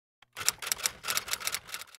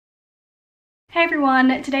Hey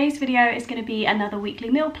everyone, today's video is going to be another weekly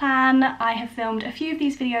meal plan. I have filmed a few of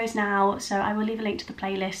these videos now, so I will leave a link to the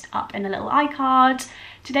playlist up in the little iCard.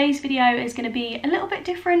 Today's video is going to be a little bit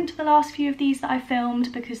different to the last few of these that I've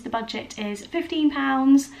filmed because the budget is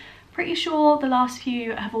 £15. Pretty sure the last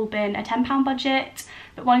few have all been a £10 budget,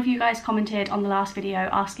 but one of you guys commented on the last video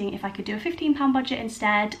asking if I could do a £15 budget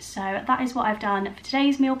instead, so that is what I've done for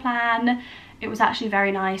today's meal plan. It was actually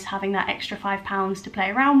very nice having that extra £5 to play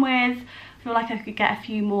around with. I feel like I could get a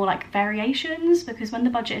few more like variations because when the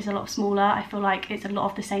budget is a lot smaller, I feel like it's a lot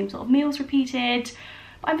of the same sort of meals repeated.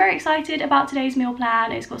 But I'm very excited about today's meal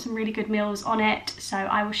plan. It's got some really good meals on it, so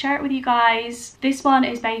I will share it with you guys. This one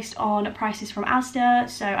is based on prices from Asda,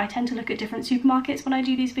 so I tend to look at different supermarkets when I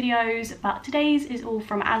do these videos, but today's is all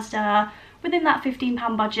from Asda within that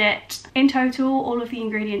 £15 budget. In total, all of the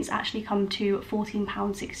ingredients actually come to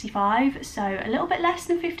 £14.65, so a little bit less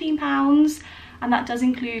than £15. And that does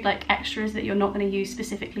include like extras that you're not going to use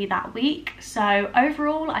specifically that week. So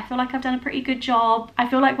overall, I feel like I've done a pretty good job. I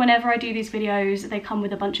feel like whenever I do these videos, they come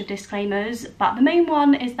with a bunch of disclaimers, but the main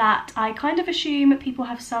one is that I kind of assume people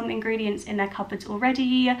have some ingredients in their cupboards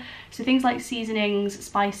already. So things like seasonings,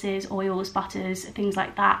 spices, oils, butters, things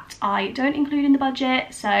like that, I don't include in the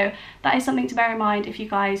budget. So that is something to bear in mind if you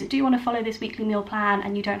guys do want to follow this weekly meal plan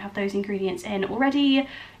and you don't have those ingredients in already.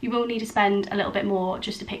 You will need to spend a little bit more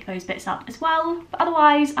just to pick those bits up as well. But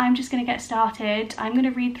otherwise, I'm just going to get started. I'm going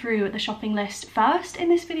to read through the shopping list first in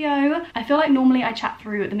this video. I feel like normally I chat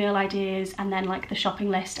through the meal ideas and then like the shopping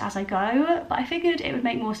list as I go, but I figured it would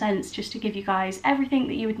make more sense just to give you guys everything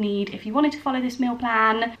that you would need if you wanted to follow this meal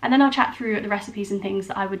plan, and then I'll chat through the recipes and things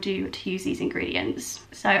that I would do to use these ingredients.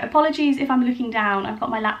 So apologies if I'm looking down, I've got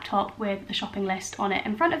my laptop with the shopping list on it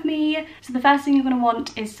in front of me. So the first thing you're going to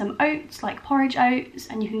want is some oats, like porridge oats,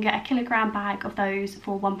 and you can get a kilogram bag of those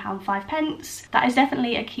for £1.05. That is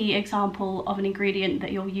definitely a key example of an ingredient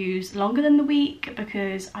that you'll use longer than the week,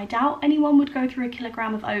 because I doubt anyone would go through a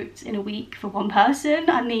kilogram of oats in a week for one person.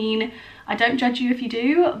 I mean, I don't judge you if you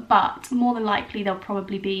do, but more than likely there'll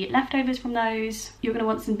probably be leftovers from those. You're going to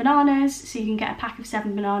want some bananas, so you can get a pack of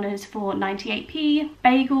 7 bananas for 98p.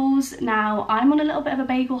 Bagels, now I'm on a little bit of a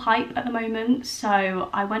bagel hype at the moment, so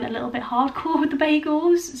I went a little bit hardcore with the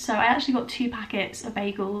bagels. So I actually got 2 packets of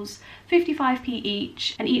bagels, 55p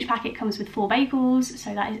each, and each packet comes with 4 bagels,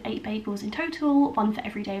 so that is 8 bagels in total, one for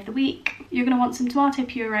every day of the week. You're going to want some tomato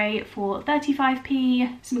puree for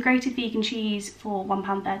 35p, some grated vegan cheese for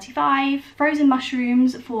 £1.35, frozen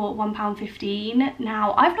mushrooms for £1.15.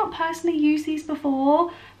 Now, I've not personally used these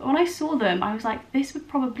before, but when I saw them, I was like, this would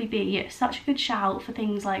probably be such a good shout for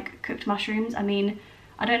things like cooked mushrooms. I mean,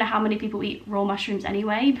 I don't know how many people eat raw mushrooms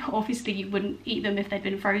anyway, but obviously you wouldn't eat them if they'd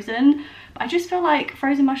been frozen. But I just feel like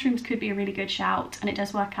frozen mushrooms could be a really good shout, and it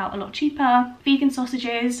does work out a lot cheaper. Vegan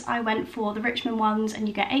sausages, I went for the Richmond ones, and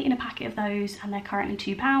you get 8 in a packet of those, and they're currently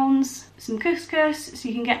 £2. Some couscous, so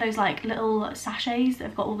you can get those like little sachets that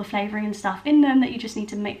have got all the flavouring and stuff in them that you just need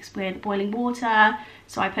to mix with boiling water.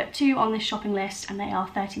 So I put 2 on this shopping list and they are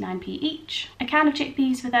 39p each. A can of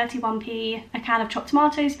chickpeas for 31p, a can of chopped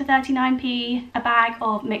tomatoes for 39p, a bag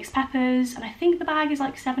of mixed peppers, and I think the bag is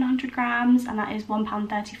like 700 grams and that is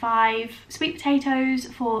 £1.35. Sweet potatoes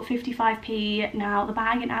for 55p. Now the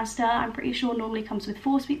bag in Asda, I'm pretty sure normally comes with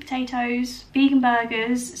 4 sweet potatoes. Vegan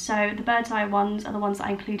burgers, so the bird's eye ones are the ones that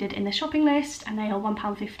I included in the shopping list and they are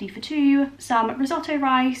 £1.50 for 2. Some risotto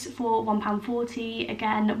rice for £1.40,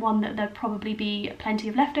 again one that there'd probably be plenty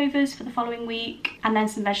of leftovers for the following week, and then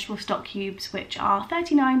some vegetable stock cubes which are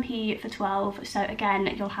 39p for 12, so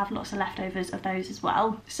again you'll have lots of leftovers of those as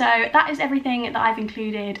well. So that is everything that I've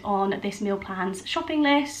included on this meal plan's shopping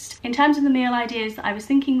list. In terms of the meal ideas that I was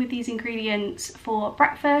thinking with these ingredients for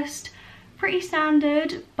breakfast, pretty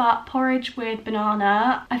standard, but porridge with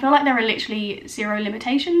banana. I feel like there are literally 0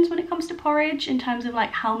 limitations when it comes to porridge in terms of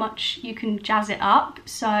like how much you can jazz it up.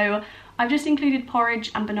 So I've just included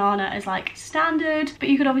porridge and banana as like standard, but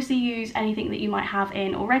you could obviously use anything that you might have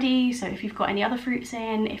in already. So if you've got any other fruits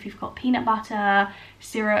in, if you've got peanut butter,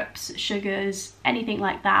 syrups, sugars, anything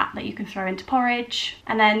like that that you can throw into porridge.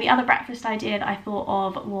 And then the other breakfast idea that I thought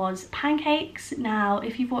of was pancakes. Now,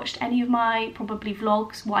 if you've watched any of my probably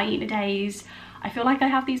vlogs, what I eat in a days, I feel like I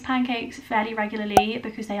have these pancakes fairly regularly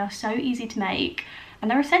because they are so easy to make. And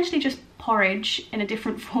they're essentially just porridge in a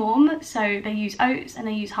different form. So they use oats and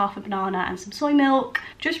they use half a banana and some soy milk.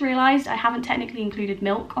 Just realised I haven't technically included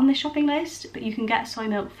milk on this shopping list, but you can get soy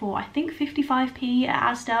milk for I think 55p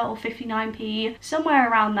at Asda or 59p, somewhere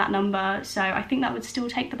around that number. So I think that would still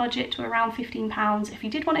take the budget to around £15 if you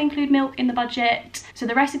did want to include milk in the budget. So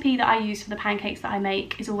the recipe that I use for the pancakes that I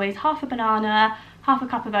make is always half a banana, half a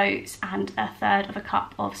cup of oats and 1/3 of a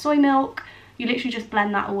cup of soy milk. You literally just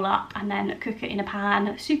blend that all up and then cook it in a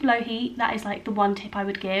pan, super low heat. That is like the one tip I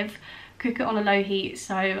would give. Cook it on a low heat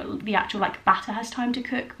so the actual like batter has time to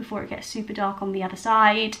cook before it gets super dark on the other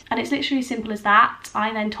side. And it's literally as simple as that.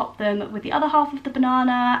 I then top them with the other half of the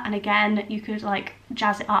banana, and again, you could like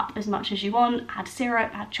jazz it up as much as you want, add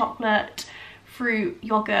syrup, add chocolate, fruit,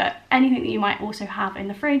 yogurt, anything that you might also have in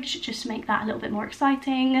the fridge, just to make that a little bit more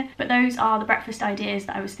exciting. But those are the breakfast ideas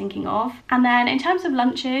that I was thinking of. And then in terms of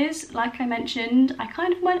lunches, like I mentioned, I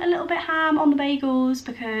kind of went a little bit ham on the bagels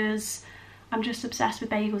because I'm just obsessed with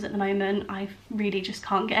bagels at the moment. I really just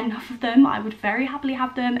can't get enough of them. I would very happily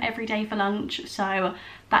have them every day for lunch, so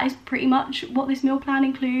that is pretty much what this meal plan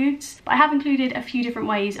includes. But I have included a few different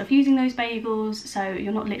ways of using those bagels, so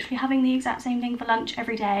you're not literally having the exact same thing for lunch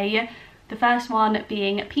every day. The first one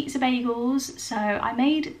being pizza bagels. So I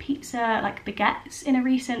made pizza like baguettes in a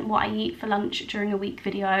recent what I eat for lunch during a week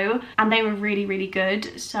video, and they were really, really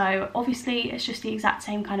good. So obviously it's just the exact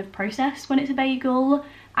same kind of process when it's a bagel.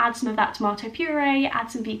 Add some of that tomato puree, add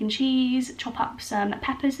some vegan cheese, chop up some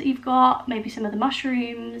peppers that you've got, maybe some of the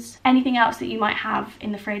mushrooms, anything else that you might have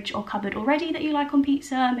in the fridge or cupboard already that you like on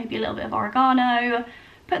pizza, maybe a little bit of oregano.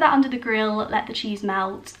 Put that under the grill, let the cheese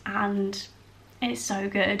melt, and it's so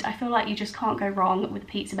good. I feel like you just can't go wrong with a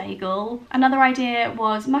pizza bagel. Another idea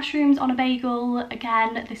was mushrooms on a bagel.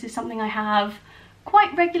 Again, this is something I have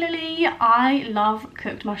quite regularly. I love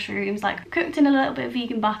cooked mushrooms, like cooked in a little bit of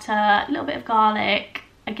vegan butter, a little bit of garlic.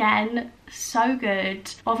 Again, so good.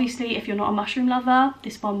 Obviously, if you're not a mushroom lover,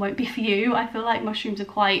 this one won't be for you. I feel like mushrooms are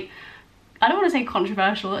quite, I don't want to say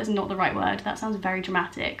controversial, is not the right word, that sounds very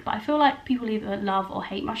dramatic, but I feel like people either love or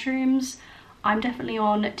hate mushrooms. I'm definitely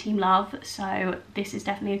on team love, so this is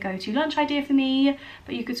definitely a go-to lunch idea for me.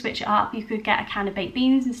 But you could switch it up. You could get a can of baked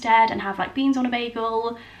beans instead and have like beans on a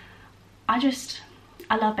bagel. I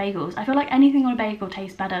love bagels. I feel like anything on a bagel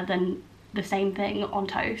tastes better than the same thing on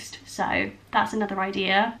toast, so that's another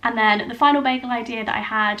idea. And then the final bagel idea that I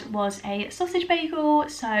had was a sausage bagel,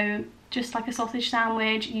 so just like a sausage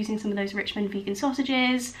sandwich using some of those Richmond vegan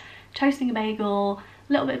sausages, toasting a bagel,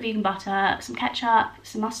 a little bit of vegan butter, some ketchup,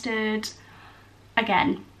 some mustard.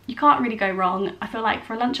 Again, you can't really go wrong. I feel like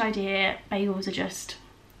for a lunch idea, bagels are just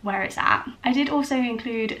where it's at. I did also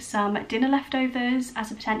include some dinner leftovers as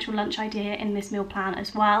a potential lunch idea in this meal plan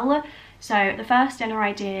as well. So the first dinner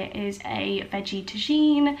idea is a veggie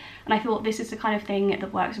tagine, and I thought this is the kind of thing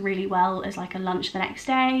that works really well as like a lunch the next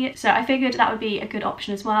day. So I figured that would be a good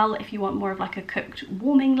option as well if you want more of like a cooked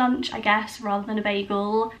warming lunch, I guess, rather than a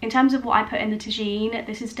bagel. In terms of what I put in the tagine,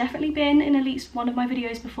 this has definitely been in at least one of my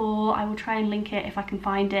videos before. I will try and link it if I can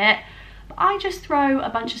find it. But I just throw a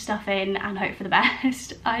bunch of stuff in and hope for the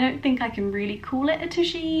best. I don't think I can really call it a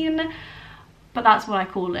tagine, but that's what I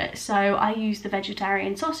call it. So I use the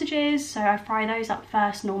vegetarian sausages, so I fry those up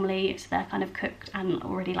first normally, so they're kind of cooked and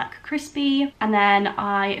already like crispy. And then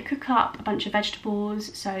I cook up a bunch of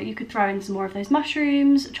vegetables, so you could throw in some more of those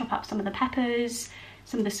mushrooms, chop up some of the peppers,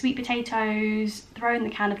 some of the sweet potatoes, throw in the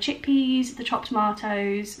can of chickpeas, the chopped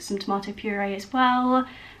tomatoes, some tomato puree as well,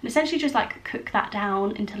 and essentially just like cook that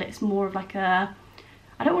down until it's more of like a,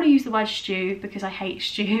 I don't want to use the word stew because I hate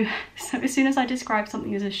stew, so as soon as I describe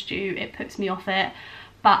something as a stew, it puts me off it,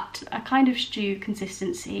 but a kind of stew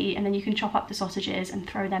consistency. And then you can chop up the sausages and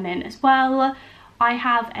throw them in as well. I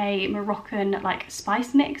have a Moroccan like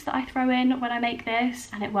spice mix that I throw in when I make this,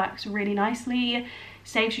 and it works really nicely.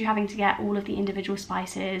 Saves you having to get all of the individual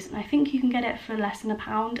spices, and I think you can get it for less than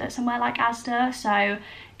 £1 at somewhere like Asda. So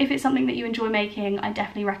if it's something that you enjoy making, I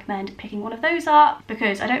definitely recommend picking one of those up,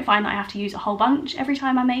 because I don't find that I have to use a whole bunch every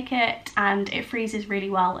time I make it, and it freezes really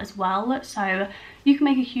well as well. So you can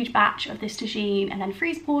make a huge batch of this tagine and then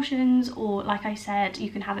freeze portions, or like I said, you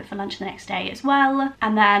can have it for lunch the next day as well.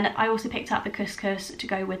 And then I also picked up the couscous to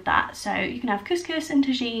go with that, so you can have couscous and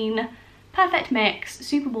tagine. Perfect mix,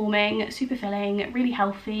 super warming, super filling, really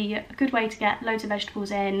healthy, a good way to get loads of vegetables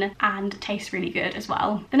in, and tastes really good as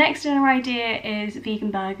well. The next dinner idea is vegan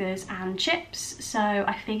burgers and chips. So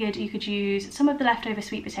I figured you could use some of the leftover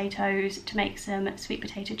sweet potatoes to make some sweet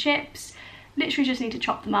potato chips. Literally just need to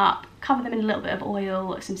chop them up, cover them in a little bit of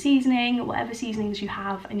oil, some seasoning, whatever seasonings you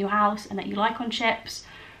have in your house and that you like on chips.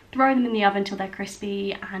 Throw them in the oven until they're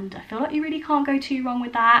crispy, and I feel like you really can't go too wrong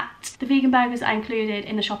with that. The vegan burgers I included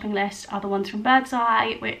in the shopping list are the ones from Bird's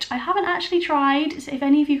Eye, which I haven't actually tried, so if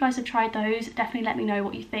any of you guys have tried those, definitely let me know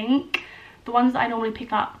what you think. The ones that I normally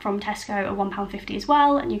pick up from Tesco are £1.50 as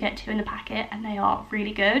well, and you get 2 in a packet, and they are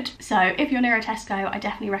really good. So if you're near a Tesco, I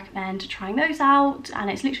definitely recommend trying those out, and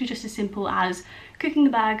it's literally just as simple as cooking the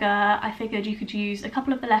burger. I figured you could use a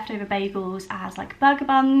couple of the leftover bagels as like burger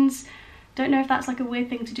buns, Don't know if that's like a weird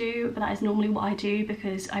thing to do, but that is normally what I do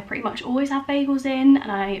because I pretty much always have bagels in and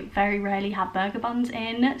I very rarely have burger buns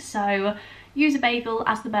in. So use a bagel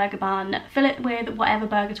as the burger bun, fill it with whatever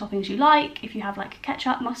burger toppings you like. If you have like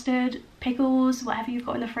ketchup, mustard, pickles, whatever you've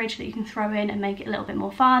got in the fridge that you can throw in and make it a little bit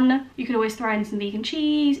more fun. You could always throw in some vegan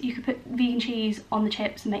cheese. You could put vegan cheese on the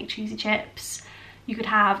chips and make cheesy chips. You could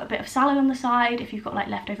have a bit of salad on the side if you've got like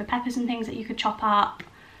leftover peppers and things that you could chop up.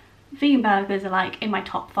 Vegan burgers are like in my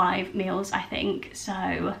top 5 meals, I think,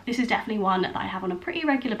 so this is definitely one that I have on a pretty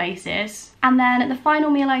regular basis. And then the final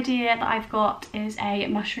meal idea that I've got is a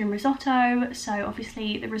mushroom risotto. So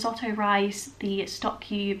obviously the risotto rice, the stock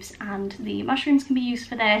cubes and the mushrooms can be used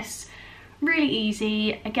for this. Really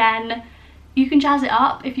easy. Again, you can jazz it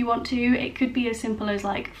up if you want to. It could be as simple as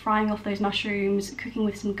like frying off those mushrooms, cooking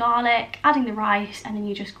with some garlic, adding the rice, and then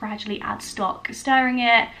you just gradually add stock, stirring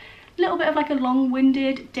it. A little bit of like a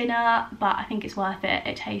long-winded dinner, but I think it's worth it.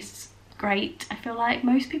 It tastes great. I feel like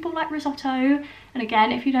most people like risotto, and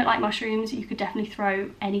again, if you don't like mushrooms, you could definitely throw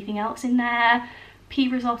anything else in there. Pea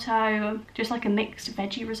risotto, just like a mixed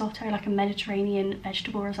veggie risotto, like a Mediterranean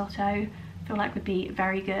vegetable risotto, I feel like would be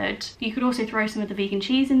very good. You could also throw some of the vegan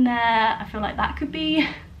cheese in there. I feel like that could be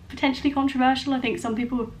potentially controversial. I think some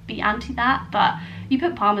people would be anti that, but you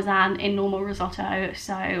put parmesan in normal risotto,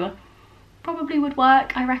 so probably would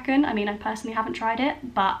work, I reckon. I mean, I personally haven't tried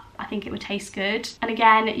it, but I think it would taste good. And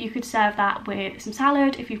again, you could serve that with some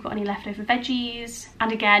salad if you've got any leftover veggies.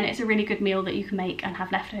 And again, it's a really good meal that you can make and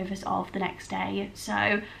have leftovers of the next day.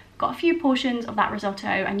 So got a few portions of that risotto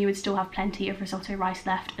and you would still have plenty of risotto rice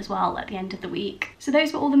left as well at the end of the week. So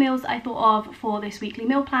those were all the meals that I thought of for this weekly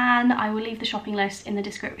meal plan. I will leave the shopping list in the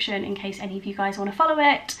description in case any of you guys want to follow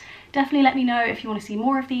it. Definitely let me know if you want to see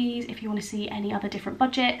more of these, if you want to see any other different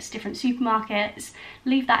budgets, different supermarkets.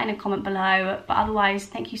 Leave that in a comment below. But otherwise,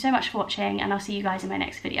 thank you so much for watching and I'll see you guys in my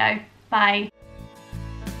next video. Bye.